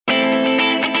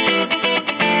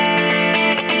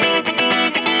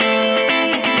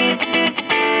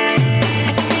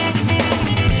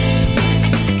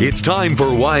It's time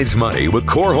for Wise Money with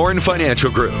Korhorn Financial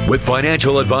Group with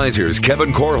financial advisors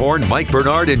Kevin Korhorn, Mike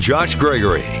Bernard, and Josh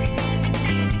Gregory.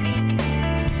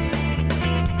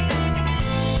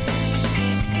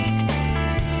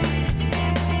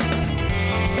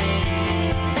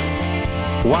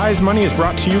 Wise Money is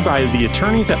brought to you by the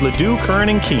attorneys at Ladue,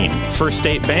 Curran & Keene, First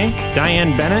State Bank,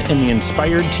 Diane Bennett and the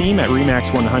Inspired team at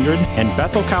RE/MAX 100, and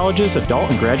Bethel College's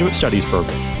Adult and Graduate Studies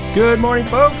program. Good morning,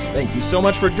 folks. Thank you so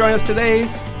much for joining us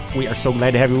today. We are so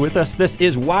glad to have you with us. This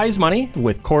is Wise Money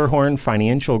with Korhorn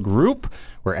Financial Group,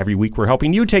 where every week we're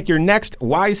helping you take your next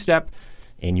wise step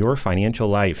in your financial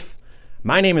life.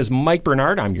 My name is Mike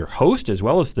Bernard. I'm your host, as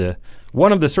well as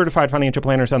one of the certified financial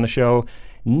planners on the show.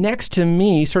 Next to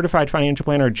me, certified financial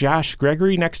planner Josh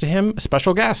Gregory. Next to him, a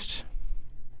special guest.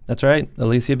 That's right,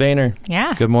 Alysia Boehner.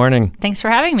 Yeah. Good morning. Thanks for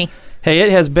having me. Hey,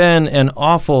 it has been an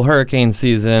awful hurricane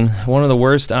season, one of the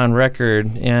worst on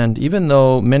record. And even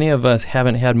though many of us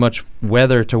haven't had much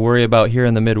weather to worry about here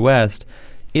in the Midwest,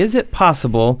 is it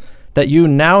possible that you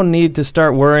now need to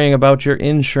start worrying about your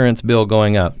insurance bill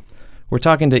going up? We're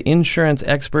talking to insurance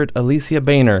expert Alysia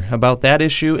Boehner about that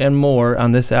issue and more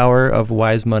on this hour of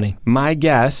Wise Money. My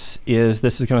guess is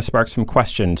this is going to spark some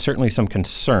questions, certainly some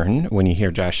concern when you hear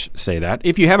Josh say that.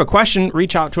 If you have a question,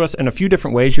 reach out to us in a few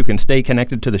different ways you can stay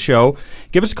connected to the show.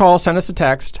 Give us a call, send us a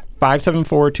text,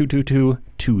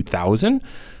 574-222-2000,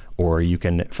 or you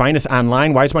can find us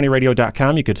online,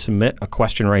 wisemoneyradio.com. You could submit a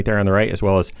question right there on the right, as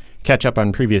well as catch up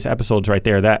on previous episodes right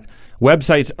there. That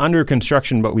website's under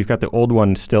construction, but we've got the old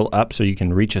one still up, so you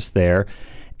can reach us there.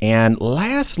 And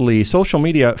lastly, social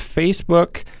media,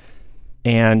 Facebook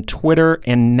and Twitter,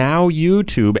 and now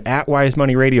YouTube at Wise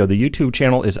Money Radio. The YouTube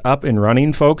channel is up and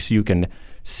running, folks. You can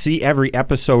see every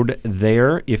episode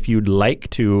there if you'd like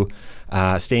to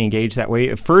stay engaged that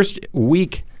way. First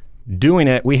week doing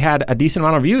it, we had a decent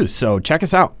amount of views, so check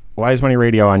us out, Wise Money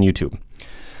Radio on YouTube.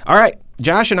 All right.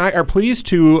 Josh and I are pleased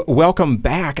to welcome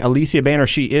back Alysia Boehner.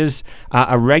 She is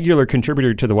a regular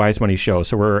contributor to the Wise Money Show,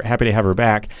 so we're happy to have her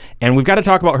back. And we've got to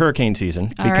talk about hurricane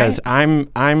season because I'm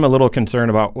a little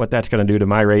concerned about what that's going to do to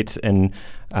my rates and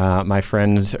my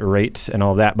friends' rates and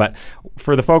all of that. But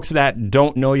for the folks that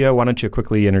don't know you, why don't you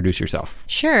quickly introduce yourself?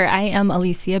 Sure. I am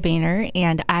Alysia Boehner,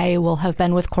 and I will have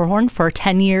been with Korhorn for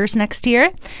 10 years next year.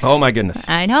 Oh, my goodness.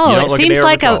 I know. It seems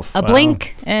like a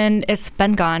blink, and it's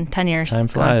been gone, 10 years. Time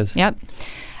flies. Yep.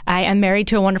 I am married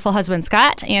to a wonderful husband,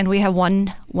 Scott, and we have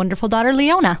one wonderful daughter,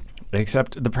 Leona.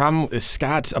 Except the problem is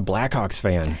Scott's a Blackhawks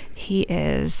fan. He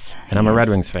is. And I'm a Red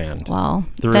Wings fan. Well,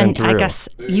 then I guess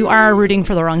you are rooting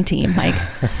for the wrong team, Mike.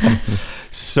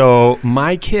 So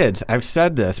my kids, I've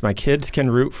said this, my kids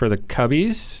can root for the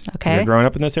Cubbies. Okay. They're growing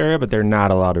up in this area, but they're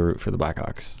not allowed to root for the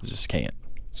Blackhawks. They just can't.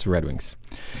 It's the Red Wings.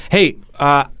 Hey,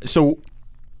 so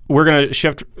we're going to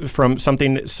shift from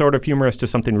something sort of humorous to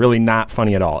something really not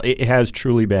funny at all. It has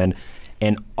truly been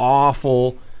an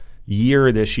awful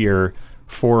year this year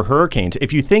for hurricanes.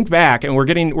 If you think back, and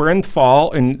we're in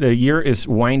fall and the year is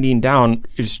winding down,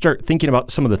 you start thinking about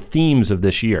some of the themes of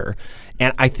this year.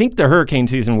 And I think the hurricane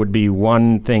season would be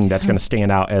one thing that's going to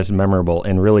stand out as memorable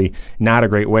in really not a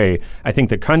great way. I think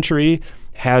the country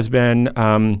has been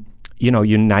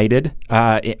united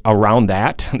around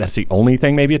that. That's the only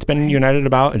thing maybe it's been united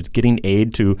about. It's getting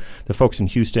aid to the folks in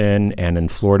Houston and in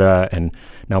Florida and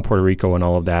now Puerto Rico and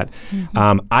all of that.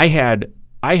 Mm-hmm. I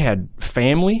had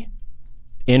family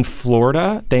in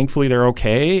Florida. Thankfully, they're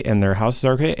okay and their houses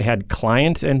are okay. I had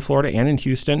clients in Florida and in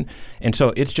Houston. And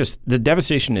so it's just the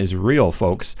devastation is real,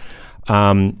 folks.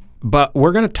 But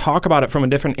we're going to talk about it from a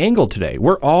different angle today.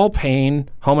 We're all paying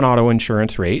home and auto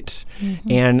insurance rates,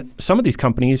 and some of these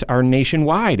companies are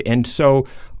nationwide. And so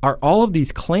are all of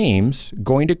these claims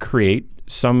going to create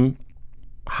some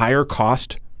higher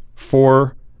cost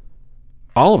for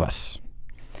all of us?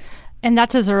 And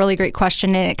that's a really great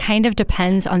question, and it kind of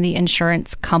depends on the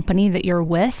insurance company that you're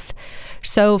with.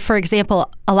 So, for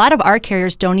example, a lot of our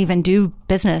carriers don't even do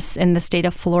business in the state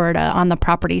of Florida on the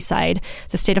property side.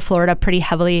 The state of Florida pretty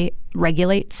heavily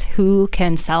regulates who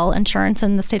can sell insurance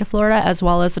in the state of Florida, as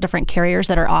well as the different carriers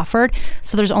that are offered.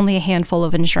 So there's only a handful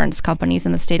of insurance companies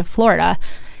in the state of Florida.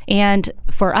 And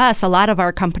for us, a lot of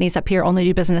our companies up here only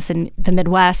do business in the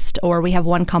Midwest, or we have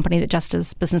one company that just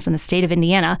does business in the state of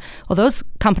Indiana. Well, those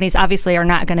companies obviously are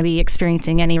not going to be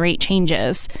experiencing any rate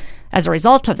changes as a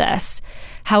result of this.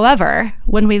 However,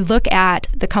 when we look at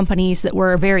the companies that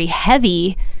were very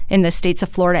heavy in the states of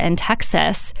Florida and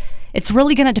Texas, it's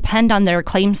really going to depend on their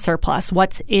claim surplus,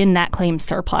 what's in that claim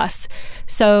surplus.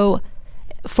 So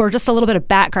for just a little bit of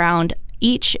background,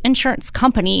 each insurance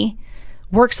company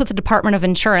works with the Department of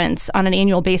Insurance on an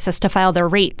annual basis to file their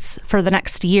rates for the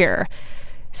next year.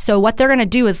 So what they're going to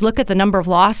do is look at the number of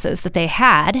losses that they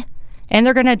had, and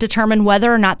they're going to determine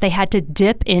whether or not they had to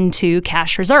dip into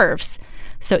cash reserves.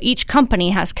 So each company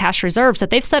has cash reserves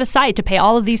that they've set aside to pay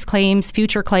all of these claims,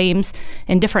 future claims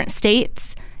in different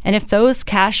states. And if those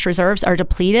cash reserves are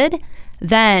depleted,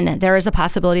 then there is a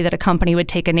possibility that a company would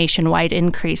take a nationwide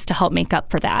increase to help make up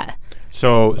for that.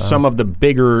 So some of the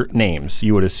bigger names,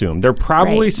 you would assume. There are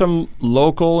probably some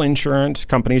local insurance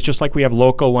companies, just like we have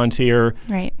local ones here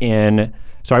in...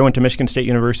 So I went to Michigan State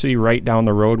University. Right down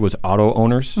the road was Auto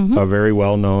Owners, a very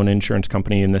well-known insurance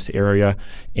company in this area.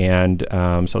 And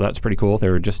so that's pretty cool. They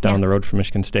were just down the road from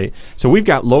Michigan State. So we've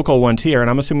got local ones here, and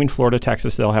I'm assuming Florida,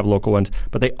 Texas, they'll have local ones.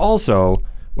 But they also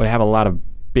would have a lot of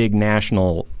big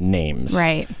national names.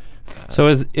 Right. So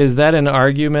is that an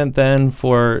argument then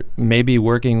for maybe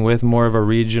working with more of a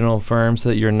regional firm so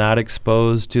that you're not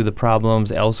exposed to the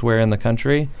problems elsewhere in the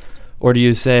country? Or do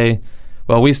you say,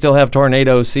 well, we still have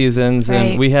tornado seasons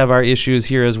and we have our issues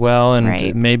here as well,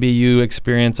 and maybe you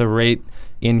experience a rate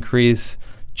increase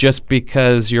just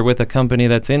because you're with a company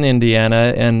that's in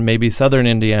Indiana and maybe southern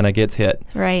Indiana gets hit.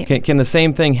 Right. Can the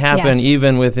same thing happen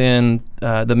even within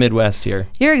the Midwest here?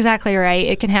 You're exactly right.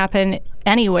 It can happen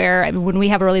anywhere. I mean, when we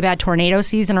have a really bad tornado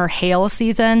season or hail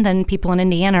season, then people in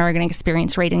Indiana are going to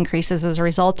experience rate increases as a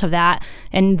result of that.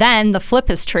 And then the flip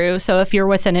is true. So if you're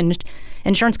with an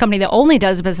insurance company that only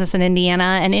does business in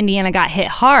Indiana and Indiana got hit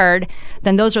hard,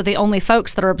 then those are the only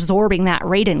folks that are absorbing that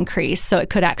rate increase. So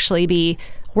it could actually be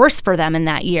worse for them in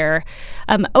that year.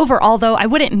 Overall, though, I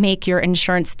wouldn't make your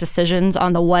insurance decisions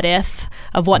on the what if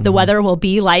of what the weather will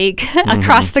be like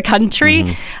across the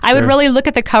country. I would really look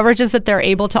at the coverages that they're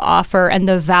able to offer and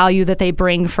the value that they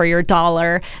bring for your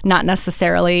dollar, not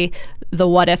necessarily the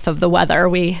what if of the weather.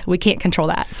 We can't control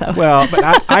that. So well,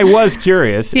 but I was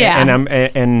curious,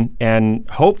 and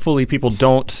hopefully people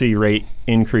don't see rate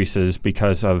increases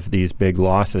because of these big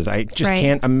losses. I just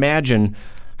can't imagine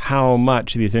how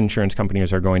much these insurance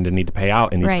companies are going to need to pay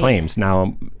out in these claims.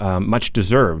 Now, much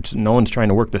deserved. No one's trying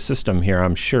to work the system here,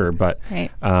 I'm sure, but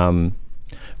I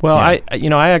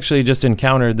actually just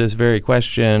encountered this very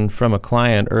question from a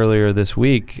client earlier this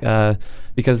week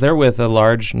because they're with a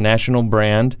large national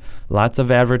brand, lots of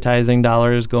advertising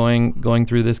dollars going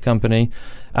through this company.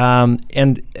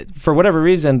 And for whatever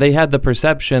reason, they had the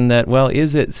perception that, well,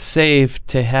 is it safe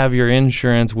to have your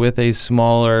insurance with a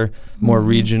smaller, more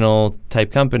regional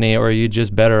type company, or are you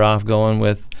just better off going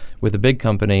with a big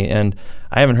company? And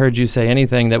I haven't heard you say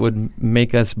anything that would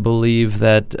make us believe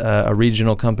that a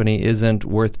regional company isn't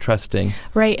worth trusting.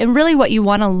 Right. And really what you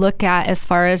want to look at as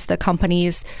far as the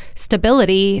company's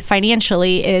stability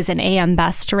financially is an AM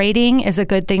Best rating is a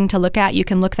good thing to look at. You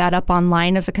can look that up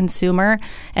online as a consumer.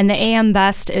 And the AM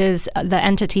Best is the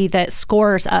entity that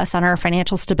scores us on our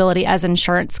financial stability as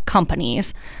insurance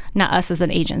companies, not us as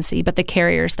an agency, but the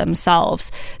carriers themselves.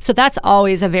 So that's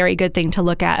always a very good thing to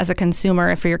look at as a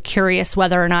consumer if you're curious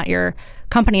whether or not your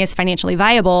company is financially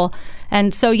viable.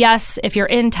 And so, yes, if you're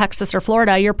in Texas or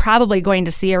Florida, you're probably going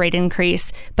to see a rate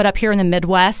increase. But up here in the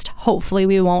Midwest, hopefully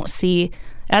we won't see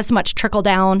as much trickle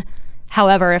down.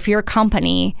 However, if your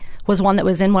company was one that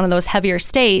was in one of those heavier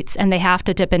states and they have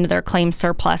to dip into their claim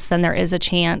surplus, then there is a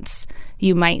chance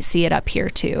you might see it up here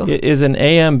too. Is an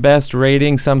AM Best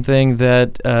rating something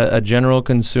that a general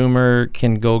consumer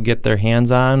can go get their hands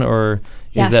on, or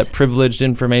is that privileged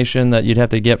information that you'd have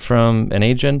to get from an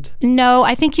agent? No,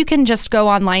 I think you can just go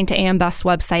online to AM Best's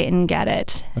website and get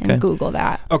it and Google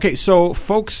that. Okay, so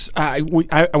folks, I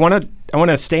want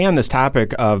to stay on this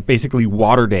topic of basically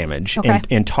water damage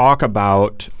and talk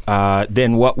about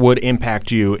then what would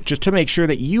impact you, just to make sure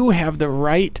that you have the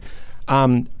right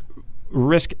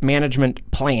risk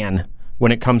management plan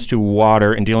when it comes to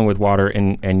water and dealing with water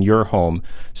in your home.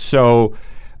 So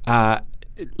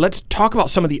let's talk about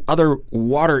some of the other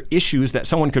water issues that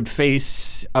someone could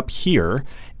face up here,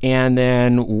 and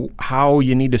then how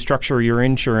you need to structure your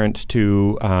insurance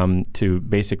to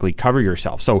basically cover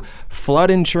yourself. So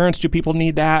flood insurance, do people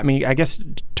need that? I mean, I guess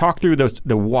talk through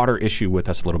the water issue with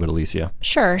us a little bit, Alysia.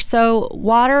 Sure. So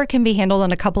water can be handled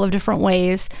in a couple of different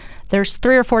ways. There's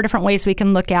 3 or 4 different ways we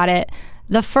can look at it.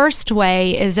 The first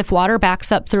way is if water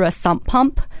backs up through a sump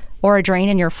pump or a drain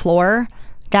in your floor.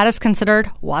 That is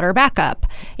considered water backup.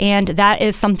 And that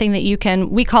is something that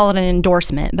we call it an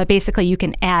endorsement, but basically you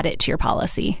can add it to your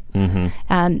policy.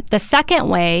 The second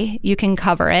way you can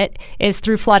cover it is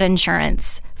through flood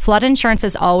insurance. Flood insurance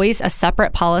is always a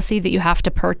separate policy that you have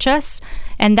to purchase,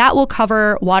 and that will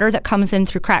cover water that comes in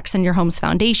through cracks in your home's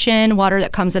foundation, water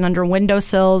that comes in under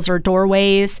windowsills or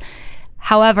doorways.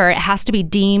 However, it has to be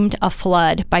deemed a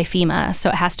flood by FEMA. So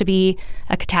it has to be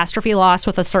a catastrophe loss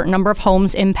with a certain number of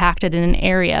homes impacted in an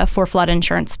area for flood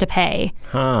insurance to pay.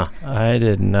 Huh. I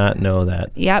did not know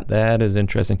that. Yep. That is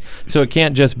interesting. So it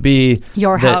can't just be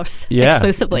your house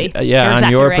exclusively. On exactly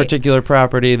your right. particular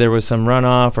property, there was some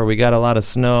runoff or we got a lot of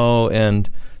snow and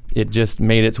it just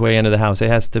made its way into the house. It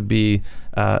has to be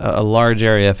a large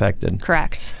area affected.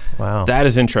 Correct. Wow. That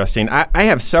is interesting. I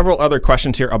have several other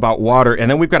questions here about water, and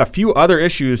then we've got a few other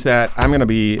issues that I'm going to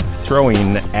be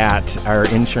throwing at our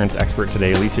insurance expert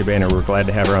today, Alysia Boehner. We're glad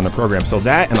to have her on the program. So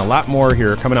that and a lot more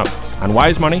here coming up on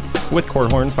Wise Money with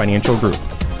Korhorn Financial Group.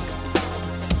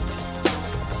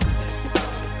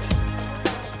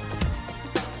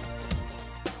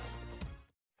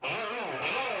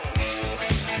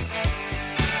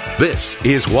 This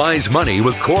is Wise Money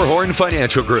with Korhorn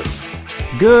Financial Group.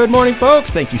 Good morning, folks.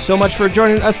 Thank you so much for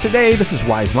joining us today. This is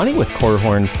Wise Money with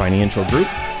Korhorn Financial Group.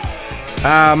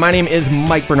 My name is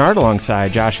Mike Bernard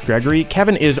alongside Josh Gregory.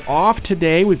 Kevin is off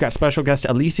today. We've got special guest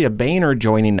Alysia Boehner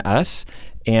joining us.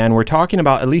 And we're talking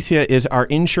about, Alysia is our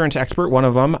insurance expert, one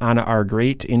of them on our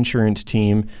great insurance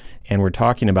team. And we're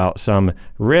talking about some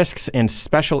risks and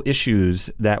special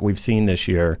issues that we've seen this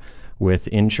year with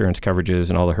insurance coverages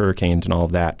and all the hurricanes and all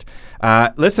of that.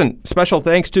 Listen, special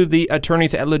thanks to the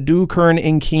attorneys at Ledoux, Kern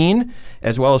 & Keene,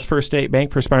 as well as First State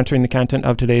Bank for sponsoring the content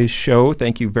of today's show.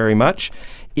 Thank you very much.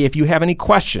 If you have any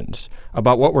questions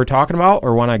about what we're talking about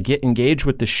or want to get engaged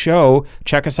with the show,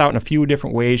 check us out in a few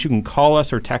different ways. You can call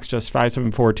us or text us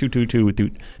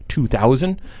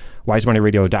 574-222-2000.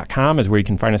 WiseMoneyRadio.com is where you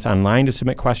can find us online to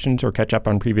submit questions or catch up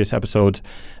on previous episodes.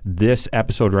 This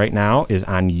episode right now is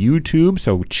on YouTube,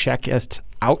 so check us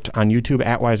out on YouTube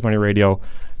at Wise Money Radio,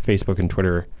 Facebook and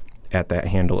Twitter at that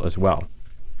handle as well.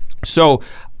 So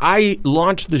I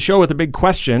launched the show with a big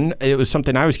question. It was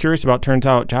something I was curious about. Turns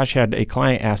out Josh had a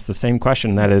client ask the same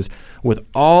question. That is, with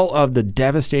all of the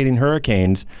devastating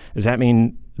hurricanes, does that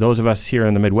mean those of us here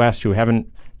in the Midwest who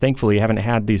thankfully haven't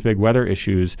had these big weather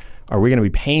issues, are we going to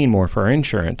be paying more for our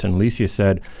insurance? And Alysia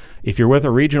said, if you're with a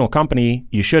regional company,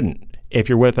 you shouldn't. If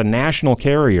you're with a national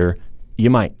carrier, you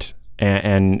might.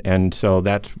 And so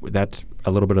that's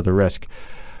a little bit of the risk.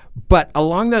 But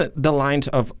along the lines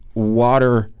of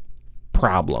water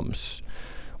problems,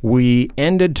 we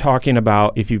ended talking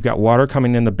about if you've got water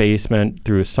coming in the basement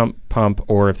through a sump pump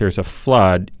or if there's a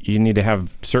flood, you need to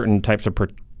have certain types of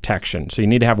protection. So you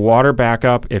need to have water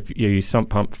backup if your sump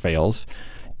pump fails.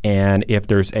 And if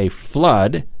there's a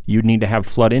flood, you'd need to have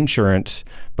flood insurance.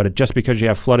 But just because you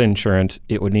have flood insurance,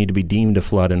 it would need to be deemed a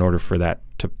flood in order for that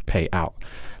to pay out.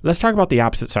 Let's talk about the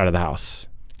opposite side of the house.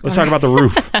 Let's talk about the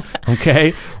roof,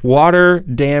 okay? Water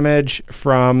damage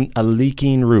from a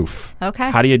leaking roof. Okay.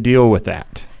 How do you deal with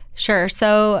that? Sure.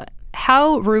 So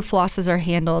how roof losses are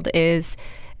handled is,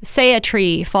 say a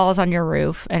tree falls on your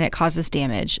roof and it causes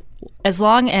damage. As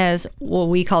long as, well,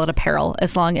 we call it a peril,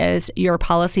 as long as your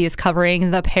policy is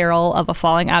covering the peril of a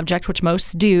falling object, which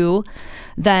most do,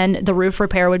 then the roof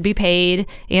repair would be paid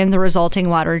and the resulting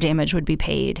water damage would be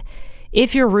paid.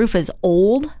 If your roof is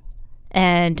old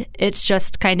and it's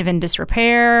just kind of in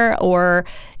disrepair or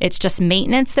it's just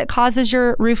maintenance that causes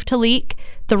your roof to leak,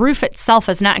 the roof itself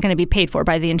is not going to be paid for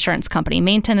by the insurance company.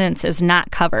 Maintenance is not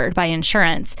covered by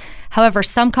insurance. However,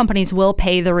 some companies will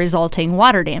pay the resulting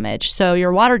water damage. So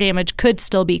your water damage could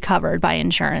still be covered by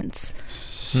insurance.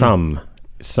 Some.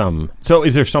 So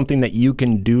is there something that you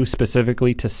can do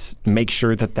specifically to make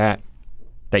sure that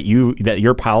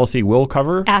your policy will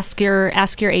cover? Ask your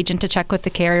agent to check with the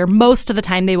carrier. Most of the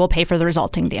time, they will pay for the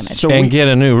resulting damage. And get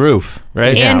a new roof,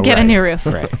 right? And get a new roof.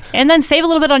 Right. And then save a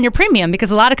little bit on your premium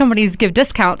because a lot of companies give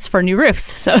discounts for new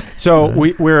roofs. So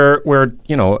we're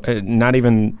not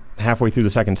even halfway through the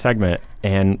second segment,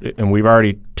 and we've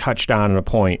already touched on a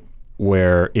point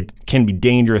where it can be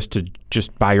dangerous to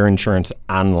just buy your insurance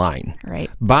online.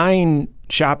 Right.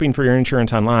 Shopping for your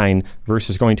insurance online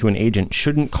versus going to an agent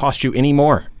shouldn't cost you any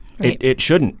more. Right. It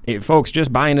shouldn't. Folks,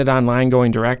 just buying it online,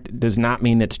 going direct, does not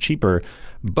mean it's cheaper.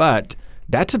 But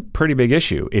that's a pretty big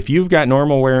issue. If you've got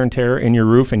normal wear and tear in your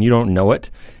roof and you don't know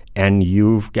it, and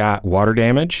you've got water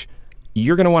damage,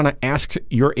 you're going to want to ask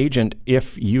your agent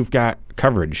if you've got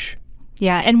coverage.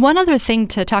 Yeah, and one other thing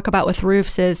to talk about with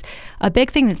roofs is a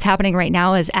big thing that's happening right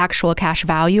now is actual cash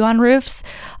value on roofs.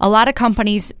 A lot of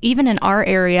companies, even in our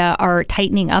area, are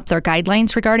tightening up their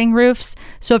guidelines regarding roofs.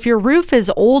 So if your roof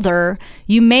is older,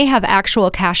 you may have actual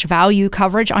cash value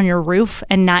coverage on your roof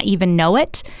and not even know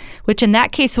it, which in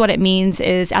that case, what it means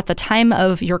is at the time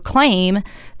of your claim,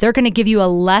 they're going to give you a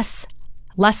less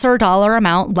lesser dollar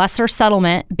amount, lesser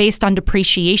settlement based on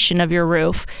depreciation of your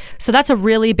roof. So that's a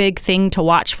really big thing to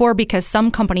watch for, because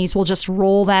some companies will just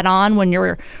roll that on when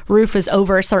your roof is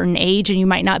over a certain age and you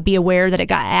might not be aware that it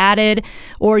got added,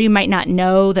 or you might not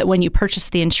know that when you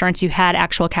purchased the insurance you had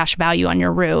actual cash value on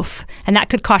your roof. And that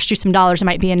could cost you some dollars. It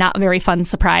might be a not very fun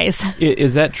surprise.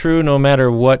 Is that true no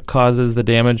matter what causes the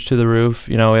damage to the roof?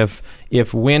 You know,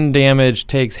 if wind damage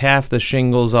takes half the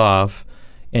shingles off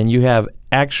and you have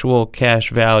actual cash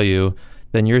value,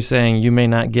 then you're saying you may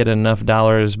not get enough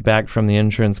dollars back from the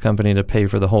insurance company to pay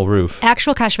for the whole roof.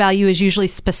 Actual cash value is usually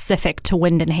specific to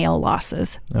wind and hail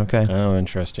losses. Okay. Oh,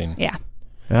 interesting. Yeah.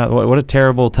 What a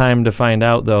terrible time to find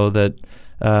out, though, that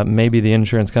maybe the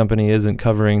insurance company isn't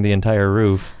covering the entire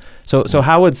roof. So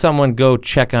how would someone go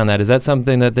check on that? Is that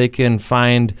something that they can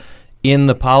find in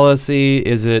the policy?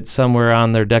 Is it somewhere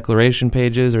on their declaration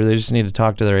pages, or they just need to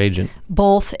talk to their agent?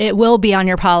 Both. It will be on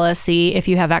your policy. If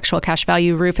you have actual cash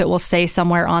value roof, it will say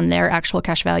somewhere on there actual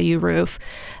cash value roof,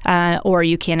 or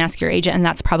you can ask your agent, and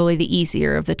that's probably the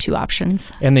easier of the two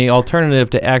options. And the alternative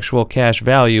to actual cash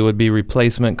value would be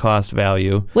replacement cost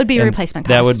value. Would be replacement cost.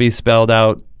 That would be spelled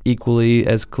out equally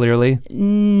as clearly?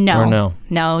 No. Or no?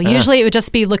 No. Usually it would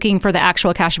just be looking for the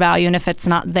actual cash value, and if it's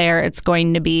not there, it's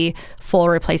going to be full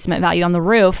replacement value on the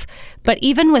roof. But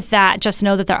even with that, just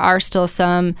know that there are still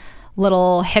some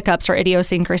little hiccups or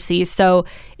idiosyncrasies. So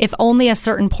if only a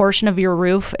certain portion of your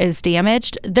roof is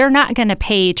damaged, they're not going to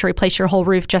pay to replace your whole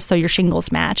roof just so your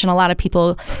shingles match. And a lot of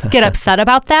people get upset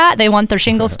about that. They want their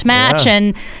shingles to match,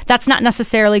 and that's not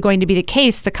necessarily going to be the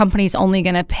case. The company's only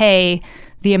going to pay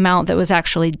the amount that was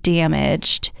actually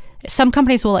damaged. Some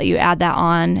companies will let you add that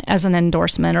on as an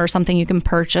endorsement or something you can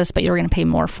purchase, but you're going to pay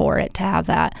more for it to have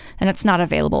that. And it's not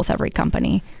available with every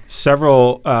company.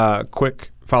 Several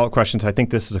quick follow-up questions. I think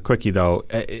this is a quickie, though.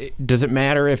 Does it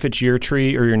matter if it's your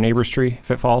tree or your neighbor's tree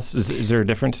if it falls? Is there a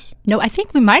difference? No, I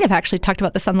think we might have actually talked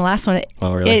about this on the last one.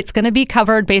 Oh, really? It's going to be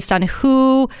covered based on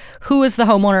who is the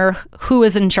homeowner, who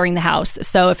is insuring the house.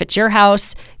 So if it's your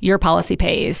house, your policy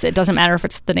pays. It doesn't matter if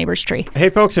it's the neighbor's tree. Hey,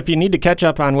 folks, if you need to catch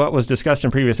up on what was discussed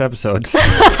in previous episodes, or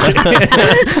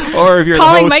if you're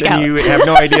Calling the host Mike and out. you have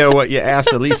no idea what you asked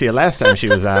Alysia last time she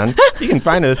was on, you can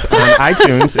find us on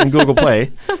iTunes and Google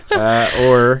Play,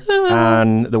 or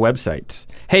on the website.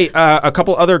 Hey, a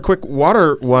couple other quick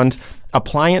water ones.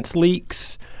 Appliance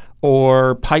leaks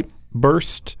or pipe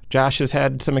burst. Josh has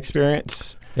had some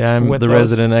experience. Yeah, I'm with the those.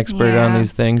 resident expert on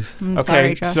these things.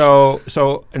 Sorry, Josh.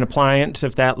 So an appliance,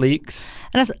 if that leaks.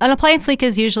 An appliance leak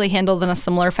is usually handled in a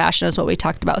similar fashion as what we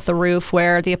talked about with the roof,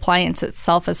 where the appliance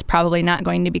itself is probably not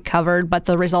going to be covered, but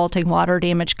the resulting water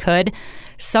damage could.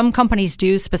 Some companies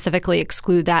do specifically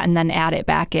exclude that and then add it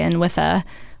back in with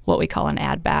what we call an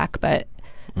add back, but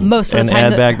most of the time...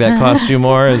 An add back that costs you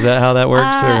more? Is that how that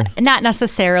works? Or? Not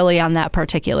necessarily on that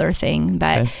particular thing,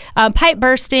 but pipe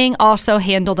bursting also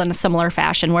handled in a similar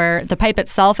fashion, where the pipe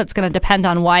itself, it's going to depend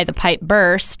on why the pipe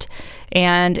burst,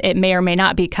 and it may or may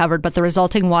not be covered, but the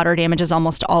resulting water damage is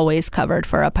almost always covered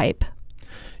for a pipe.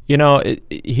 You know,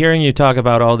 hearing you talk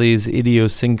about all these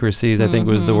idiosyncrasies, I think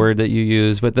was the word that you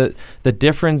used, but the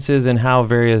differences in how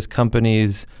various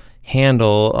companies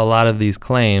handle a lot of these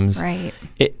claims, right?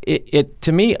 It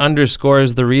to me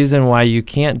underscores the reason why you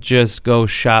can't just go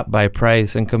shop by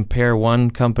price and compare one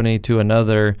company to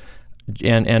another,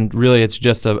 and really it's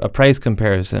just a price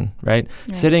comparison, right?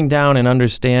 Sitting down and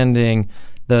understanding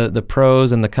the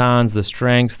pros and the cons, the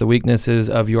strengths, the weaknesses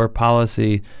of your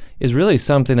policy is really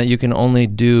something that you can only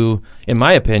do, in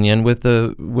my opinion, with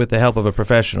the help of a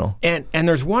professional. And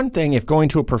there's one thing, if going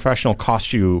to a professional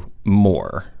costs you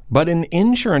more. But in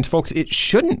insurance, folks, it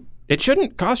shouldn't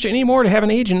cost you any more to have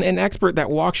an agent, an expert that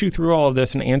walks you through all of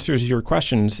this and answers your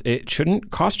questions. It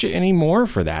shouldn't cost you any more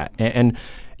for that.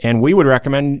 And we would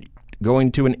recommend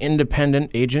going to an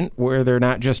independent agent where they're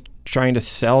not just trying to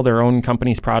sell their own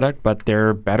company's product, but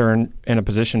they're better in a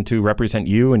position to represent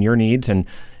you and your needs and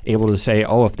able to say,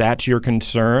 oh, if that's your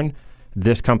concern,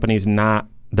 this company's not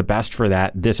the best for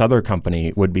that. This other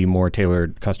company would be more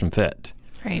tailored, custom fit.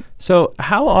 Right. So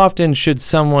how often should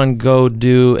someone go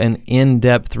do an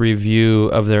in-depth review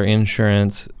of their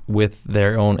insurance with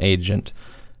their own agent?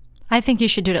 I think you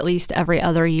should do it at least every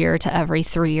other year to every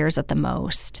 3 years at the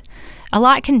most. A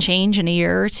lot can change in a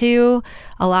year or two.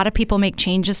 A lot of people make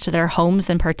changes to their homes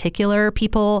in particular.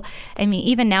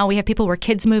 Even now we have people where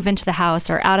kids move into the house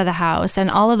or out of the house,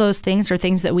 and all of those things are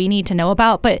things that we need to know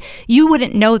about. But you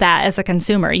wouldn't know that as a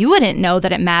consumer. You wouldn't know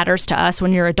that it matters to us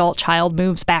when your adult child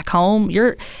moves back home.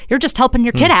 You're just helping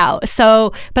your kid out.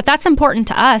 But that's important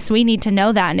to us. We need to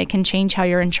know that, and it can change how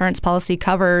your insurance policy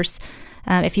covers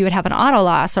if you would have an auto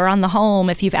loss or on the home,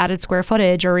 if you've added square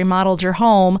footage or remodeled your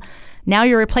home. now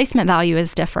your replacement value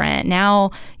is different.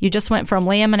 Now you just went from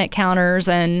laminate counters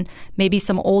and maybe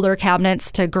some older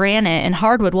cabinets to granite and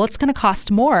hardwood. Well, it's going to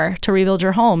cost more to rebuild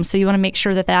your home. So you want to make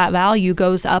sure that that value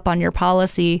goes up on your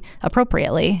policy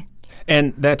appropriately.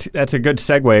 And that's a good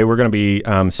segue. We're going to be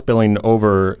spilling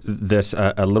over this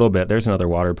a little bit. There's another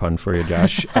water pun for you,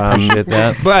 Josh. Appreciate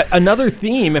that. But another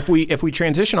theme, if we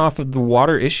transition off of the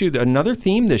water issue, another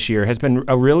theme this year has been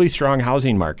a really strong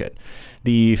housing market.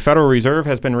 The Federal Reserve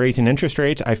has been raising interest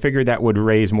rates. I figured that would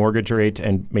raise mortgage rates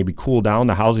and maybe cool down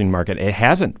the housing market. It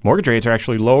hasn't. Mortgage rates are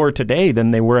actually lower today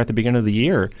than they were at the beginning of the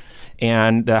year.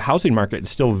 And the housing market is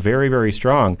still very, very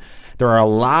strong. There are a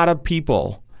lot of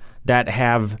people that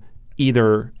have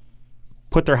either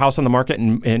put their house on the market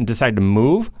and decide to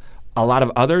move. A lot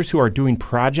of others who are doing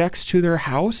projects to their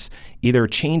house, either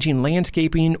changing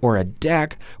landscaping or a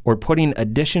deck or putting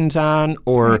additions on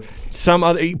or some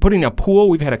other, putting a pool.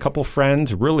 We've had a couple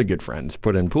friends, really good friends,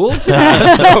 put in pools. So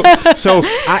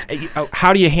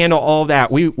how do you handle all that?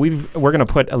 We're going to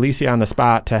put Alysia on the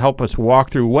spot to help us walk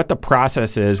through what the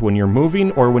process is when you're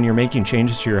moving or when you're making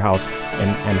changes to your house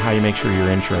and how you make sure your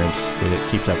insurance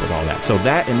keeps up with all that. So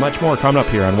that and much more coming up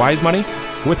here on Wise Money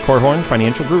with Korhorn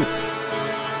Financial Group.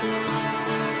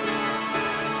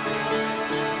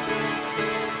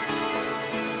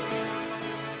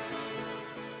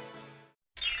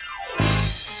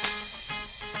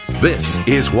 This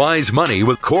is Wise Money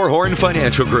with Korhorn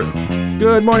Financial Group.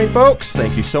 Good morning, folks.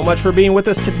 Thank you so much for being with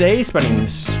us today, spending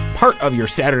part of your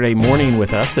Saturday morning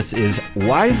with us. This is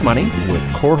Wise Money with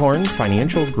Korhorn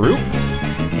Financial Group,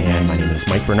 and my name is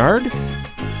Mike Bernard.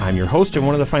 I'm your host and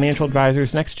one of the financial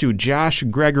advisors next to Josh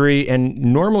Gregory, and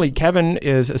normally Kevin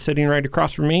is sitting right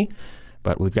across from me,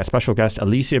 but we've got special guest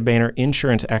Alysia Boehner,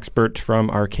 insurance expert from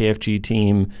our KFG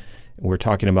team. We're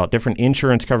talking about different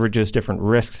insurance coverages, different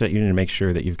risks that you need to make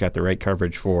sure that you've got the right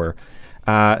coverage for.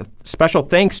 Special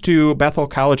thanks to Bethel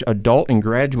College Adult and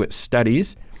Graduate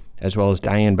Studies, as well as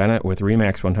Diane Bennett with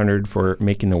RE/MAX 100 for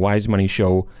making the Wise Money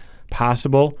Show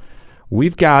possible.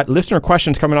 We've got listener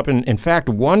questions coming up. In fact,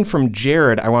 one from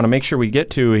Jared I want to make sure we get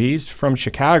to. He's from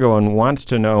Chicago and wants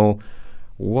to know,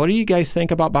 what do you guys think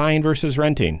about buying versus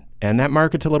renting? And that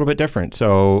market's a little bit different.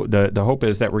 So the hope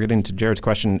is that we're getting to Jared's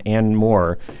question and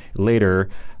more later.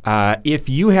 If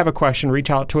you have a question,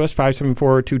 reach out to us,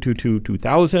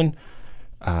 574-222-2000,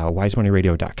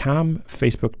 wisemoneyradio.com,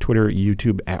 Facebook, Twitter,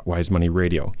 YouTube at Wise Money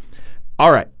Radio.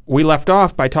 All right. We left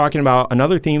off by talking about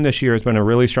another theme this year has been a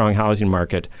really strong housing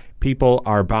market. People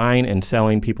are buying and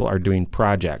selling. People are doing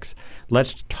projects.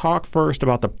 Let's talk first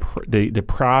about the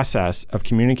process of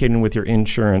communicating with your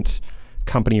insurance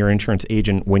company or insurance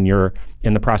agent when you're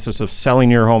in the process of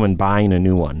selling your home and buying a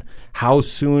new one. How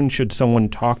soon should someone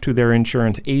talk to their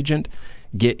insurance agent,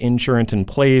 get insurance in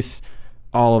place,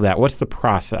 all of that? What's the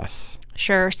process?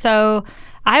 Sure. So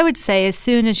I would say as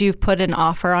soon as you've put an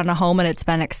offer on a home and it's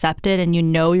been accepted and you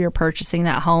know you're purchasing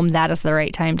that home, that is the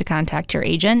right time to contact your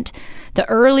agent. The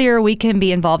earlier we can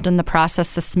be involved in the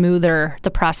process, the smoother the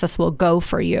process will go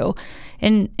for you.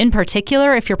 In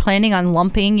particular, if you're planning on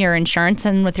lumping your insurance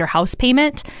in with your house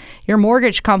payment, your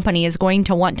mortgage company is going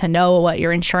to want to know what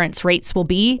your insurance rates will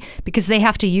be because they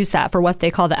have to use that for what they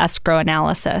call the escrow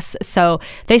analysis. So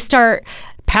they start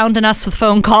pounding us with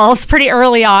phone calls pretty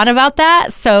early on about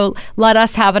that. So let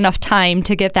us have enough time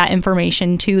to get that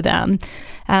information to them.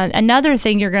 Another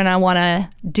thing you're going to want to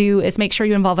do is make sure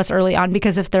you involve us early on,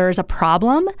 because if there's a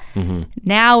problem,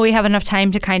 now we have enough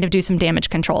time to kind of do some damage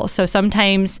control. So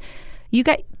sometimes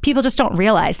people just don't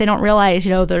realize. They don't realize,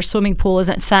 their swimming pool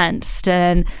isn't fenced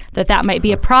and that might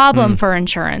be a problem for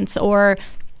insurance, or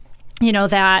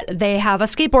that they have a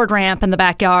skateboard ramp in the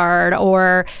backyard,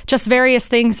 or just various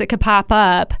things that could pop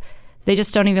up. They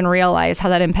just don't even realize how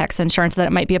that impacts insurance, that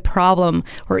it might be a problem,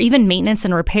 or even maintenance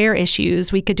and repair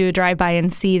issues. We could do a drive-by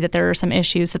and see that there are some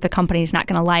issues that the company's not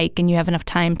going to like, and you have enough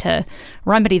time to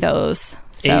remedy those.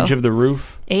 So, age of the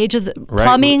roof? Age of the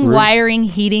plumbing, wiring,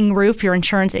 heating, roof. Your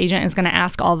insurance agent is going to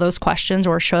ask all those questions,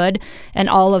 or should, and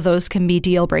all of those can be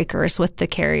deal breakers with the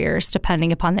carriers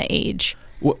depending upon the age.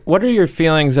 What are your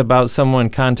feelings about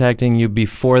someone contacting you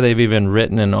before they've even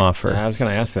written an offer? I was going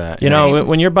to ask that.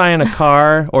 When you're buying a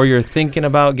car or you're thinking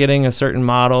about getting a certain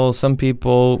model, some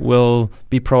people will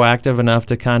be proactive enough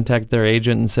to contact their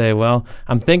agent and say, well,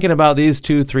 I'm thinking about these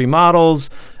 2-3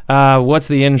 models. What's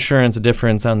the insurance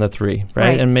difference on the 3,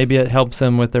 right? And maybe it helps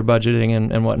them with their budgeting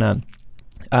and whatnot.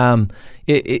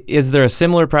 Is there a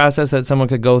similar process that someone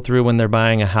could go through when they're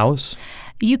buying a house?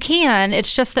 You can.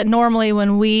 It's just that normally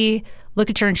when we look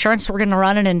at your insurance, we're going to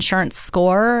run an insurance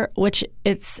score, which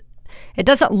it's it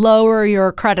doesn't lower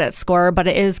your credit score, but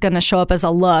it is going to show up as a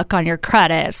look on your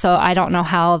credit. So I don't know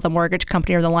how the mortgage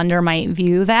company or the lender might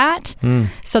view that.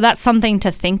 So that's something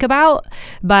to think about.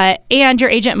 And your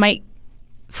agent might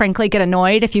frankly get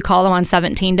annoyed if you call them on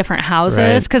 17 different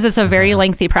houses because it's a very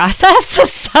lengthy process.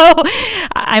 So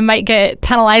I might get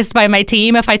penalized by my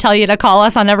team if I tell you to call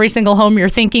us on every single home you're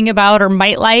thinking about or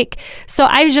might like. So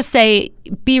I would just say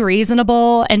be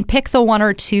reasonable and pick the one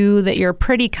or two that you're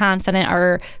pretty confident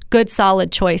are good,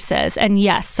 solid choices. And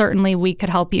yes, certainly we could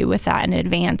help you with that in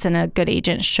advance, and a good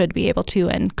agent should be able to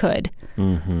and could.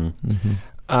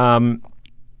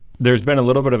 There's been a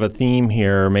little bit of a theme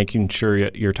here, making sure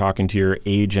you're talking to your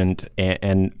agent.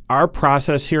 And our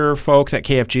process here, folks, at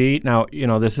KFG, now,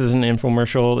 this is an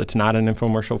infomercial. It's not an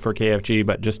infomercial for KFG,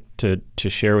 but just to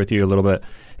share with you a little bit,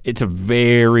 it's a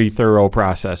very thorough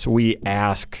process. We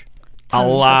ask a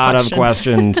lot of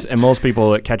questions, and most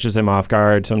people, it catches them off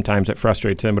guard. Sometimes it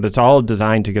frustrates them, but it's all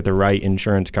designed to get the right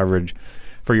insurance coverage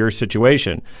for your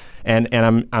situation. And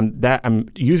I'm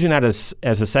using that as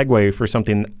a segue for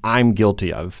something I'm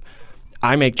guilty of.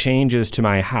 I make changes to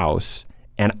my house,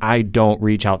 and I don't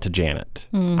reach out to Janet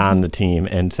on the team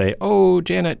and say, "Oh,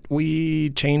 Janet, we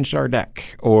changed our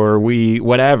deck," or we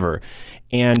whatever.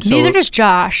 And so neither does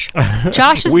Josh.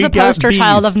 Josh is the poster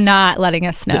child of not letting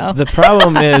us know. The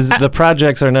problem is the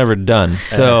projects are never done.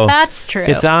 So that's true.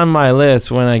 It's on my list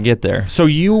when I get there. So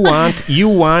you want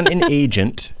an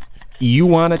agent. You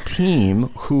want a team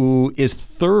who is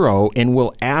thorough and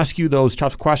will ask you those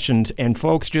tough questions, and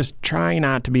folks, just try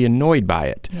not to be annoyed by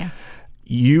it. Yeah.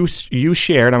 You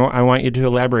shared, I want you to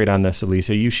elaborate on this,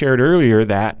 Alysia. You shared earlier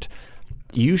that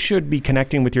you should be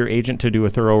connecting with your agent to do a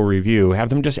thorough review. Have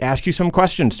them just ask you some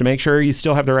questions to make sure you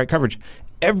still have the right coverage.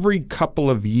 Every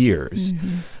couple of years,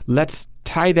 let's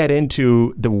tie that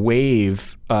into the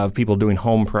wave of people doing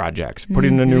home projects,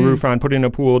 putting a new roof on, putting a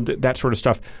pool, that sort of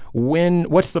stuff.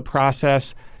 What's the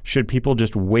process? Should people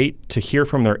just wait to hear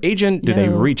from their agent? Do they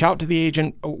reach out to the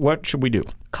agent? What should we do?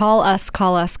 Call us.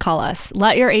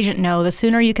 Let your agent know. The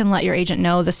sooner you can let your agent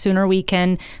know, the sooner we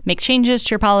can make changes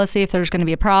to your policy if there's going to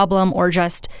be a problem, or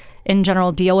just in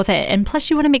general deal with it. And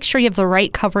plus, you want to make sure you have the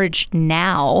right coverage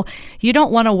now. You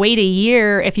don't want to wait a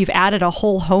year. If you've added a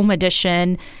whole home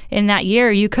addition in that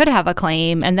year, you could have a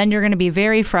claim, and then you're going to be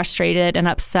very frustrated and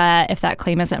upset if that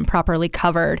claim isn't properly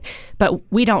covered. But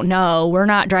we don't know. We're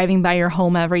not driving by your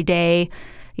home every day.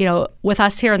 With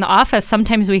us here in the office,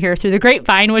 sometimes we hear through the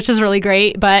grapevine, which is really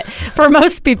great. But for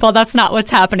most people, that's not what's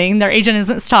happening. Their agent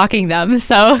isn't stalking them.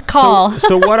 So call.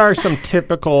 So what are some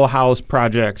typical house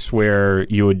projects where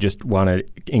you would just want to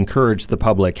encourage the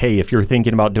public, hey, if you're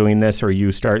thinking about doing this or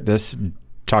you start this,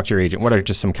 talk to your agent? What are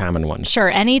just some common ones?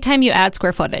 Sure. Anytime you add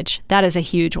square footage, that is a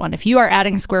huge one. If you are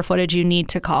adding square footage, you need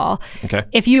to call. Okay.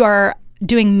 If you are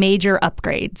doing major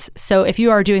upgrades. So if you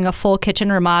are doing a full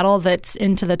kitchen remodel that's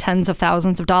into the tens of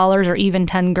thousands of dollars or even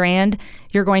 $10,000,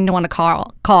 you're going to want to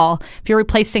call. If you're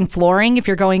replacing flooring, if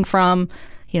you're going from,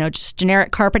 just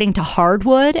generic carpeting to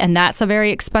hardwood, and that's a very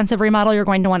expensive remodel, you're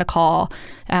going to want to call.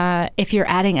 If you're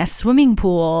adding a swimming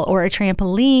pool or a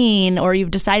trampoline, or you've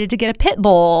decided to get a pit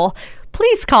bowl,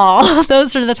 please call.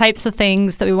 Those are the types of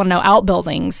things that we want to know.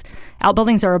 Outbuildings.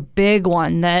 Outbuildings are a big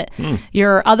one that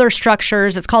your other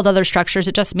structures, it's called other structures.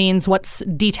 It just means what's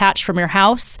detached from your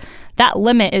house. That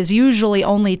limit is usually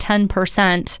only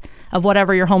 10% of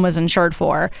whatever your home is insured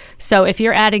for. So if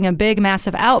you're adding a big,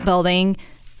 massive outbuilding,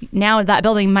 now that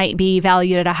building might be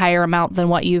valued at a higher amount than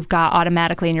what you've got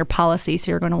automatically in your policy,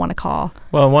 so you're going to want to call.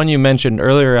 Well, one you mentioned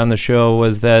earlier on the show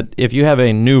was that if you have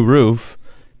a new roof,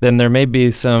 then there may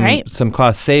be some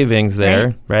cost savings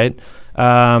there, right?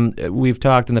 We've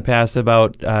talked in the past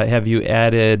about have you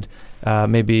added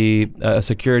maybe a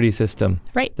security system?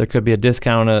 Right. There could be a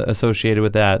discount associated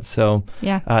with that. So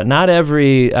yeah. Not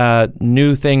every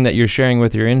new thing that you're sharing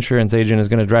with your insurance agent is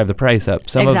going to drive the price up.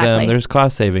 Some of them, there's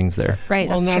cost savings there. Right.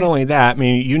 Well, not only that,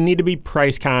 you need to be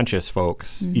price conscious,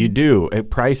 folks. You do.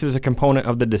 Price is a component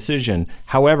of the decision.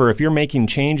 However, if you're making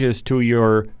changes to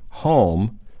your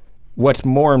home, what's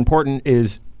more important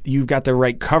is you've got the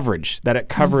right coverage, that it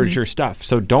covers your stuff.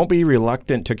 So don't be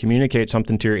reluctant to communicate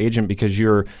something to your agent because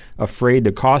you're afraid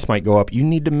the cost might go up. You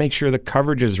need to make sure the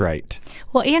coverage is right.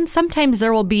 Well, and sometimes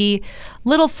there will be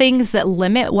little things that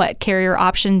limit what carrier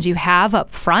options you have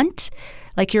up front,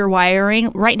 like your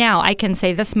wiring. Right now, I can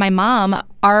say this, my mom,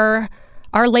 our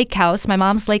our lake house, my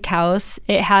mom's lake house,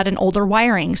 it had an older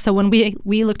wiring. So when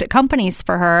we looked at companies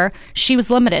for her, she was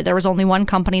limited. There was only one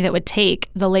company that would take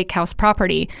the lake house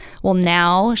property. Well,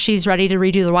 now she's ready to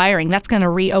redo the wiring. That's going to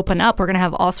reopen up. We're going to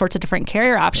have all sorts of different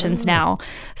carrier options now.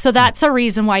 So that's a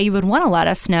reason why you would want to let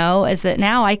us know, is that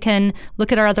now I can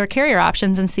look at our other carrier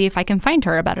options and see if I can find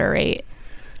her a better rate.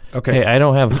 Okay. Hey, I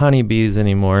don't have honeybees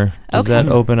anymore. Does that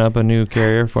open up a new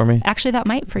carrier for me? Actually, that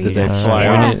might for you. Did they fly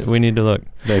off? We need to look.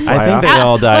 They fly I think off? they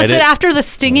all died. Was it after the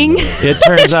stinging? It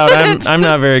turns out I'm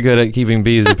not very good at keeping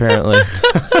bees, apparently.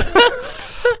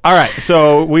 All right,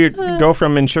 so we go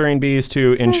from insuring bees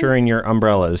to insuring your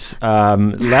umbrellas.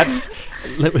 Let's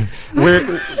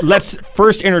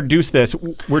first introduce this.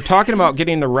 We're talking about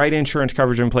getting the right insurance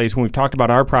coverage in place. When we've talked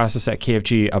about our process at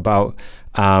KFG about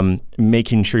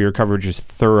making sure your coverage is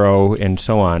thorough and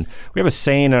so on. We have a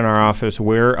saying in our office: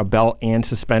 wear a belt and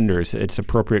suspenders. It's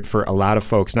appropriate for a lot of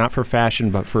folks, not for fashion,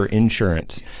 but for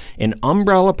insurance. An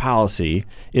umbrella policy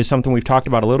is something we've talked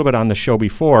about a little bit on the show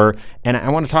before, and I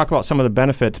want to talk about some of the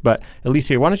benefits. But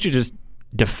Alysia, why don't you just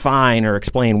define or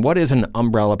explain what is an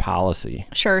umbrella policy?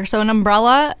 Sure. So an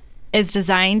umbrella is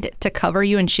designed to cover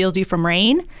you and shield you from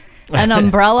rain. An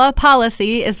umbrella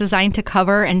policy is designed to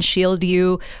cover and shield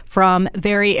you from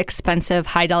very expensive,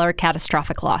 high-dollar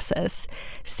catastrophic losses.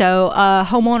 So a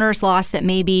homeowner's loss that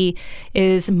maybe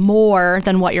is more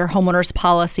than what your homeowner's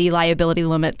policy liability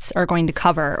limits are going to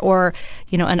cover, or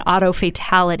an auto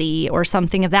fatality or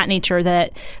something of that nature,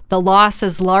 that the loss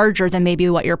is larger than maybe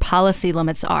what your policy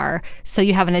limits are. So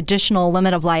you have an additional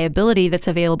limit of liability that's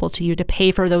available to you to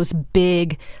pay for those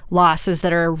big losses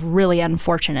that are really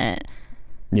unfortunate.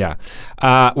 Yeah.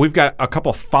 We've got a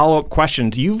couple follow-up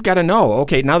questions. You've got to know,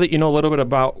 okay, now that you know a little bit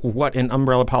about what an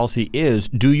umbrella policy is,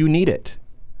 do you need it?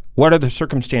 What are the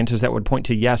circumstances that would point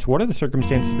to yes? What are the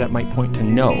circumstances that might point to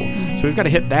no? So we've got to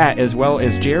hit that, as well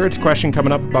as Jared's question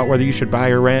coming up about whether you should buy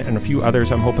or rent, and a few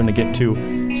others I'm hoping to get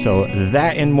to. So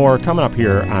that and more coming up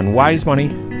here on Wise Money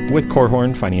with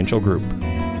Korhorn Financial Group.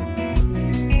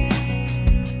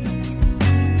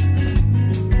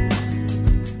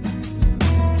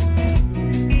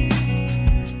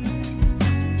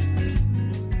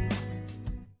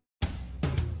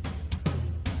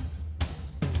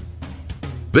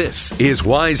 This is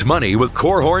Wise Money with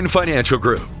Korhorn Financial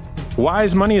Group.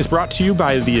 Wise Money is brought to you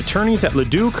by the attorneys at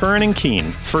Ledoux, Curran &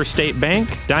 Keene, First State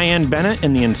Bank, Diane Bennett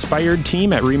and the Inspired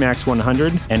team at RE/MAX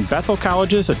 100, and Bethel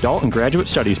College's Adult and Graduate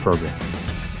Studies program.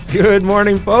 Good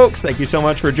morning, folks. Thank you so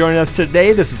much for joining us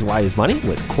today. This is Wise Money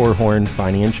with Korhorn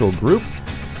Financial Group.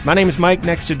 My name is Mike,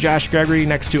 next to Josh Gregory,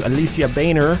 next to Alysia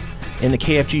Boehner in the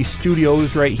KFG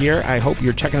studios right here. I hope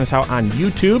you're checking us out on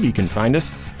YouTube. You can find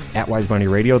us at Wise Money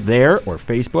Radio there, or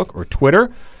Facebook or Twitter.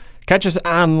 Catch us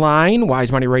online,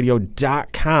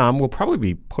 wisemoneyradio.com. We'll probably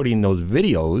be putting those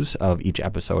videos of each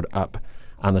episode up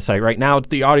on the site. Right now,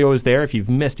 the audio is there. If you've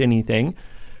missed anything,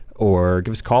 or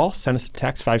give us a call, send us a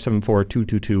text,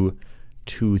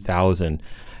 574-222-2000.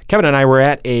 Kevin and I were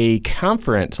at a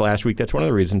conference last week. That's one of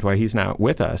the reasons why he's not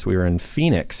with us. We were in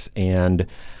Phoenix, and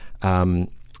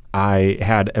I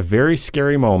had a very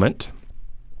scary moment.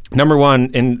 Number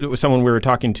one, and it was someone we were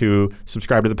talking to,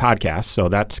 subscribe to the podcast. So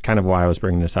that's kind of why I was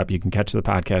bringing this up. You can catch the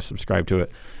podcast, subscribe to it,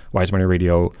 Wise Money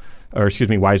Radio,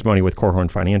 Wise Money with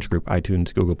Korhorn Financial Group,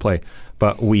 iTunes, Google Play.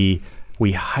 But we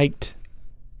hiked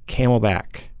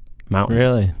Camelback Mountain.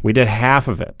 Really? We did half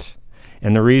of it.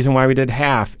 And the reason why we did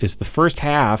half is the first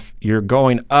half, you're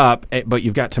going up, but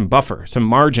you've got some buffer, some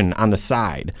margin on the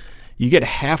side. You get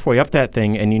halfway up that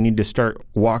thing, and you need to start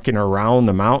walking around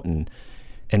the mountain.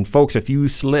 And folks, if you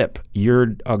slip,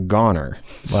 you're a goner.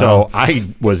 Wow. So I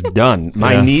was done.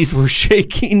 My knees were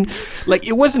shaking. Like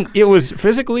it was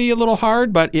physically a little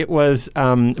hard, but it was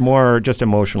more just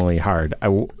emotionally hard.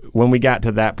 When we got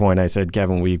to that point, I said,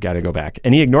 Kevin, we've got to go back.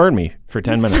 And he ignored me for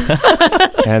 10 minutes.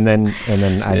 and then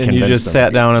I convinced you just him.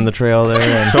 sat down on the trail there.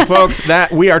 And So folks,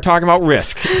 that we are talking about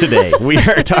risk today. We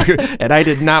are talking, and I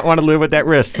did not want to live with that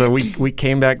risk. So we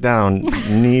came back down,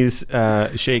 knees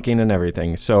shaking and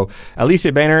everything. So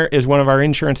Alysia Boehner is one of our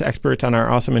insurance experts on our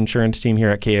awesome insurance team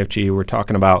here at KFG. We're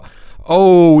talking about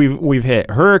we've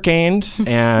hit hurricanes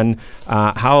and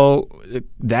how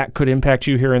that could impact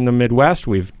you here in the Midwest.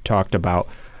 We've talked about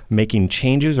making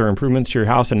changes or improvements to your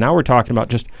house, and now we're talking about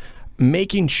just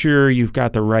making sure you've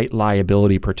got the right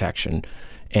liability protection.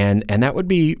 And that would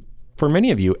be, for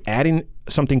many of you, adding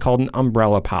something called an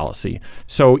umbrella policy.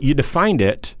 So you defined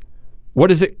it. What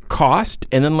does it cost?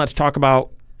 And then let's talk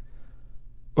about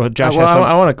Josh.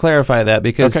 I want to clarify that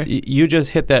because you just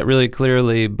hit that really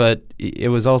clearly, but it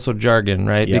was also jargon,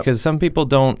 right? Yep. Because some people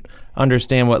don't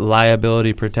understand what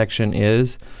liability protection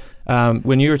is.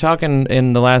 When you were talking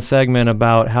in the last segment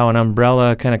about how an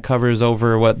umbrella kind of covers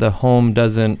over what the home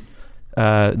doesn't,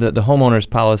 the homeowner's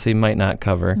policy might not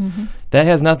cover, that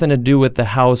has nothing to do with the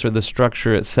house or the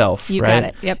structure itself. You right? got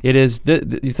it. Yep. It is.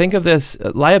 You think of this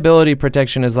liability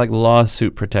protection as like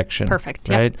lawsuit protection. Perfect.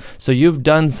 Right. Yep. So you've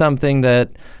done something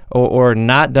that, or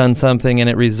not done something, and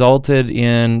it resulted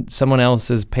in someone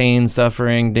else's pain,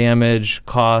 suffering, damage,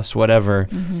 cost, whatever,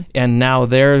 and now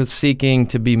they're seeking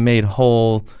to be made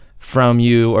whole from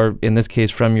you, or in this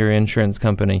case, from your insurance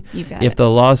company. If the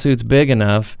lawsuit's big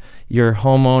enough, your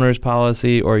homeowner's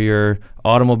policy or your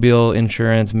automobile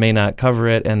insurance may not cover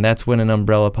it, and that's when an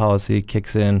umbrella policy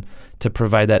kicks in to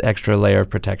provide that extra layer of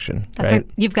protection. Right?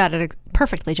 You've got it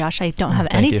perfectly, Josh. I don't have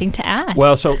anything to add.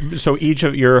 Well, so each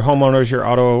of your homeowners, your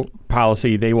auto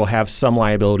policy, they will have some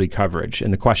liability coverage.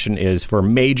 And the question is, for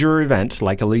major events,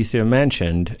 like Alysia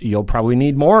mentioned, you'll probably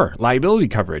need more liability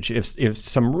coverage if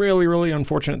some really, really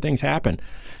unfortunate things happen.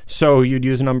 So you'd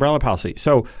use an umbrella policy.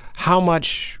 So how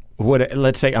much would,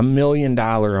 let's say, $1 million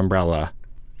umbrella,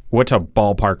 what's a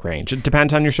ballpark range? It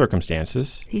depends on your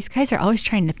circumstances. These guys are always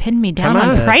trying to pin me down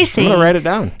on pricing. I'm going to write it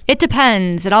down. It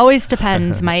depends. It always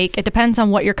depends, Mike. It depends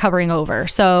on what you're covering over.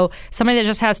 So somebody that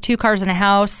just has 2 cars and a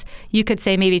house, you could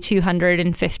say maybe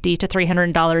 $250 to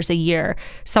 $300 a year.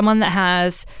 Someone that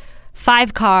has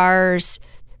 5 cars,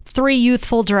 3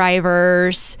 youthful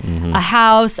drivers, a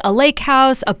house, a lake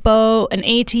house, a boat, an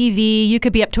ATV, you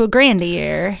could be up to $1,000 a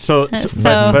year.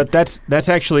 But that's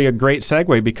actually a great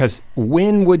segue, because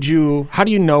how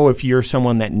do you know if you're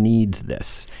someone that needs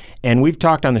this? And we've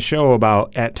talked on the show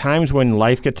about at times when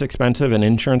life gets expensive and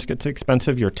insurance gets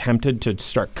expensive, you're tempted to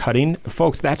start cutting.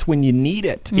 Folks, that's when you need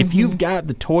it. If you've got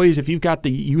the toys, if you've got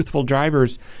the youthful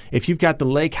drivers, if you've got the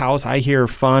lake house, I hear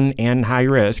fun and high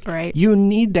risk, you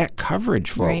need that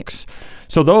coverage, folks. Right.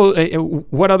 So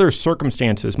what other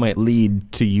circumstances might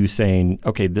lead to you saying,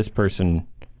 okay, this person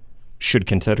should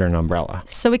consider an umbrella?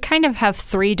 So we kind of have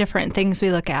 3 different things we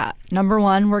look at. Number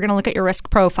 1, we're going to look at your risk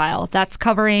profile. That's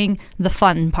covering the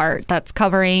fun part. That's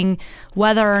covering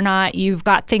whether or not you've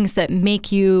got things that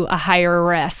make you a higher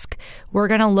risk. We're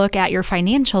going to look at your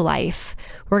financial life.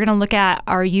 We're going to look at,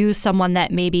 are you someone that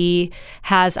maybe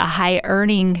has a high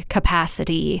earning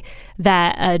capacity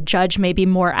that a judge may be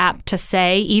more apt to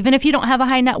say, even if you don't have a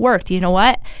high net worth, you know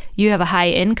what? You have a high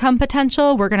income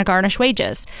potential. We're going to garnish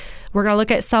wages. We're going to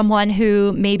look at someone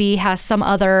who maybe has some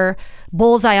other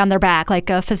bullseye on their back, like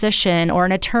a physician or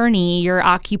an attorney. Your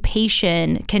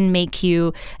occupation can make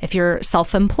you, if you're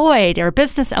self-employed or a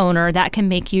business owner, that can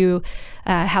make you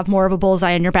have more of a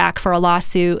bullseye on your back for a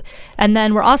lawsuit. And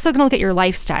then we're also going to look at your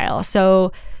lifestyle.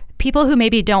 So people who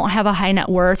maybe don't have a high net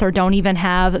worth or don't even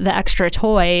have the extra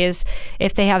toys,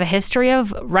 if they have a history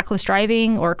of reckless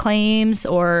driving or claims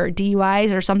or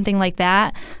DUIs or something like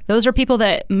that, those are people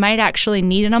that might actually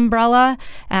need an umbrella,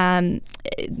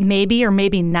 maybe or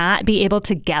maybe not be able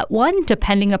to get one,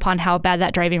 depending upon how bad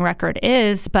that driving record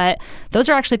is. But those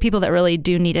are actually people that really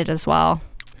do need it as well.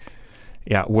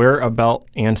 Yeah, wear a belt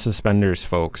and suspenders,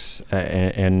 folks.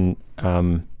 And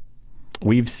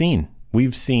we've seen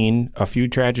a few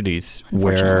tragedies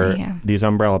where these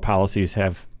umbrella policies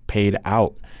have paid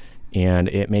out, and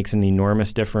it makes an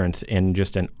enormous difference in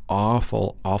just an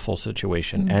awful, awful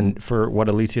situation. And for what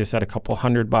Alysia said, a couple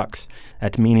 $100,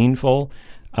 that's meaningful.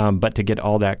 But to get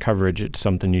all that coverage, it's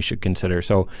something you should consider.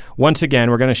 So once again,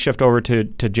 we're going to shift over to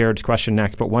Jared's question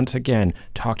next. But once again,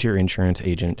 talk to your insurance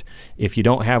agent. If you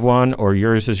don't have one or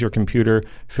yours is your computer,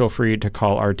 feel free to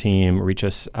call our team. Reach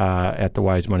us at the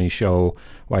Wise Money Show,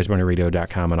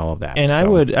 wisemoneyradio.com, and all of that. And I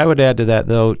would add to that,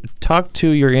 though, talk to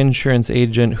your insurance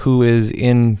agent who is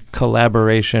in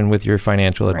collaboration with your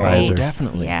financial advisor. Oh,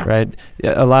 definitely. Yeah. Right?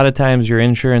 A lot of times your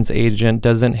insurance agent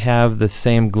doesn't have the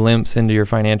same glimpse into your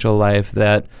financial life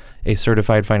that a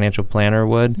certified financial planner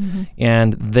would.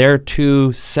 And their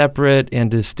 2 separate and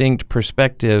distinct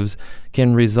perspectives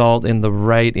can result in the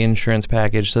right insurance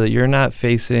package so that you're not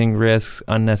facing risks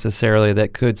unnecessarily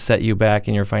that could set you back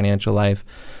in your financial life.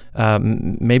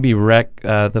 Maybe wreck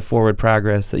the forward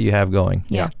progress that you have going.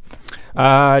 Yeah.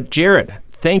 Jared,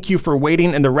 thank you for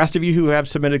waiting. And the rest of you who have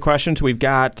submitted questions, we've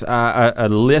got a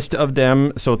list of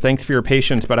them. So thanks for your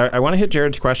patience. But I want to hit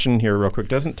Jared's question here real quick. It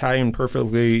doesn't tie in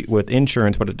perfectly with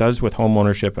insurance, but it does with home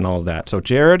ownership and all of that. So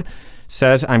Jared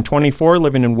says, I'm 24,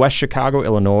 living in West Chicago,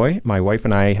 Illinois. My wife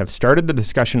and I have started the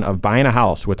discussion of buying a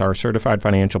house with our certified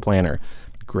financial planner.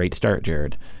 Great start,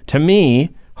 Jared. To me,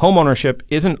 homeownership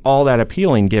isn't all that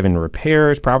appealing given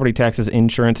repairs, property taxes,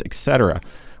 insurance, etc.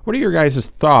 What are your guys'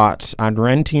 thoughts on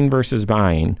renting versus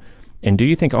buying? And do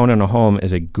you think owning a home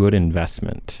is a good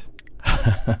investment?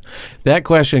 That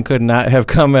question could not have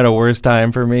come at a worse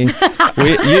time for me.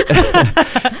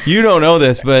 You don't know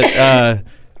this, but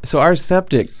so our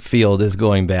septic field is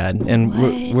going bad,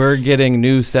 and we're getting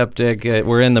new septic.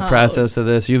 We're in the process of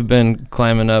this. You've been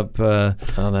climbing up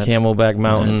Camelback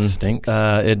Mountain. That stinks.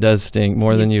 It does stink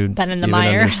more than you been in the even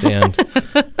mire. understand.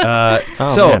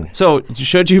 Man. So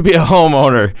should you be a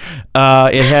homeowner?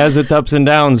 It has its ups and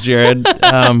downs, Jared.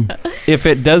 If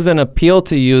it doesn't appeal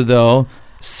to you, though,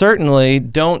 certainly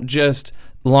don't just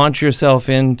launch yourself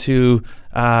into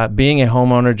being a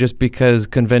homeowner just because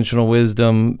conventional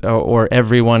wisdom or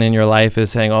everyone in your life is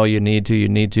saying, oh, you need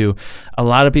to. A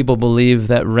lot of people believe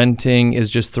that renting is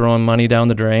just throwing money down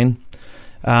the drain.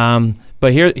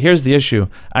 But here's the issue.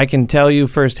 I can tell you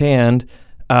firsthand,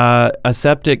 a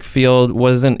septic field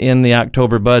wasn't in the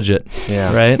October budget,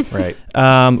 right? Right.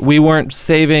 We weren't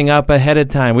saving up ahead of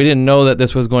time. We didn't know that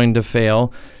this was going to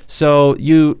fail. So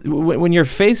when you're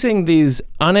facing these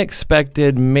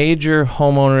unexpected major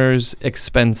homeowners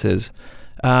expenses,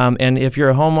 and if you're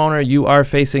a homeowner, you are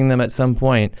facing them at some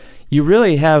point, you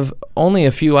really have only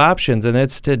a few options, and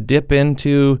it's to dip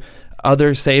into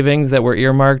other savings that were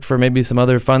earmarked for maybe some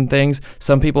other fun things.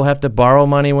 Some people have to borrow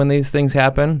money when these things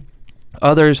happen.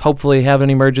 Others hopefully have an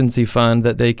emergency fund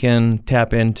that they can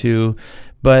tap into.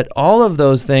 But all of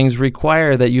those things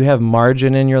require that you have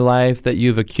margin in your life, that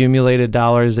you've accumulated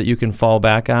dollars that you can fall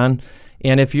back on.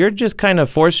 And if you're just kind of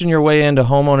forcing your way into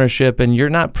homeownership and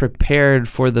you're not prepared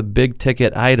for the big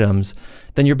ticket items,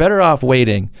 then you're better off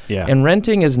waiting. Yeah. And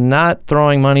renting is not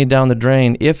throwing money down the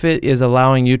drain if it is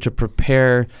allowing you to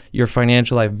prepare your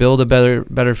financial life, build a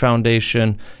better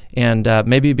foundation, and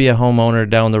maybe be a homeowner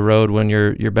down the road when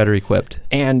you're better equipped.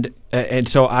 And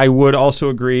so I would also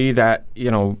agree that,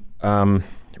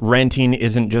 renting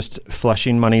isn't just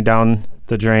flushing money down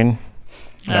the drain.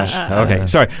 Okay,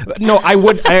 sorry. No, I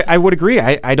would agree.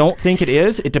 I don't think it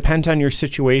is. It depends on your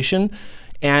situation,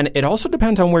 and it also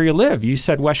depends on where you live. You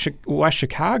said West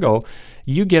Chicago.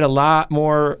 You get a lot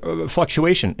more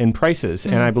fluctuation in prices,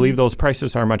 and I believe those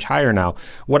prices are much higher now.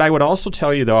 What I would also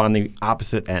tell you, though, on the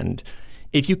opposite end,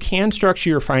 if you can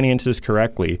structure your finances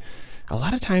correctly, a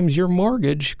lot of times your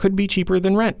mortgage could be cheaper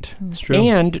than rent. That's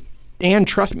true. And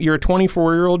trust me, you're a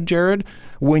 24-year-old, Jared.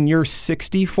 When you're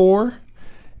 64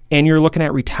 and you're looking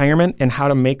at retirement and how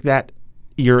to make that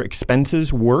your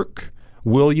expenses work,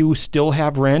 will you still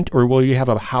have rent or will you have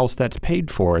a house that's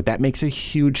paid for? That makes a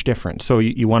huge difference. So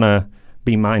you want to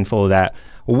be mindful of that.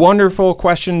 Wonderful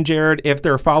question, Jared. If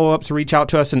there are follow-ups, reach out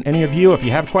to us. And any of you, if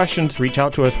you have questions, reach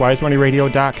out to us,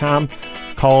 wisemoneyradio.com.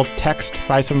 Call, text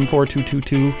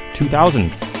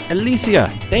 574-222-2000. Alysia,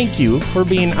 thank you for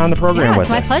being on the program with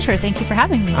us. It's my pleasure. Thank you for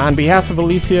having me. On behalf of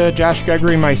Alysia, Josh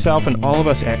Gregory, myself, and all of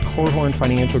us at Korhorn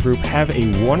Financial Group, have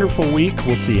a wonderful week.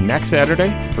 We'll see you next Saturday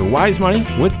for Wise Money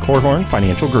with Korhorn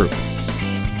Financial Group.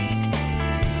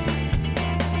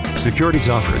 Securities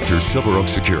offered through Silver Oak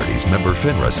Securities, member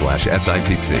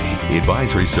FINRA/SIPC.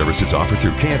 Advisory services offered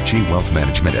through KFG Wealth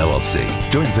Management, LLC.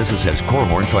 Doing business as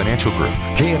Korhorn Financial Group.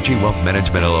 KFG Wealth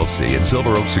Management, LLC and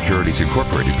Silver Oak Securities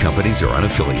Incorporated companies are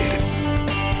unaffiliated.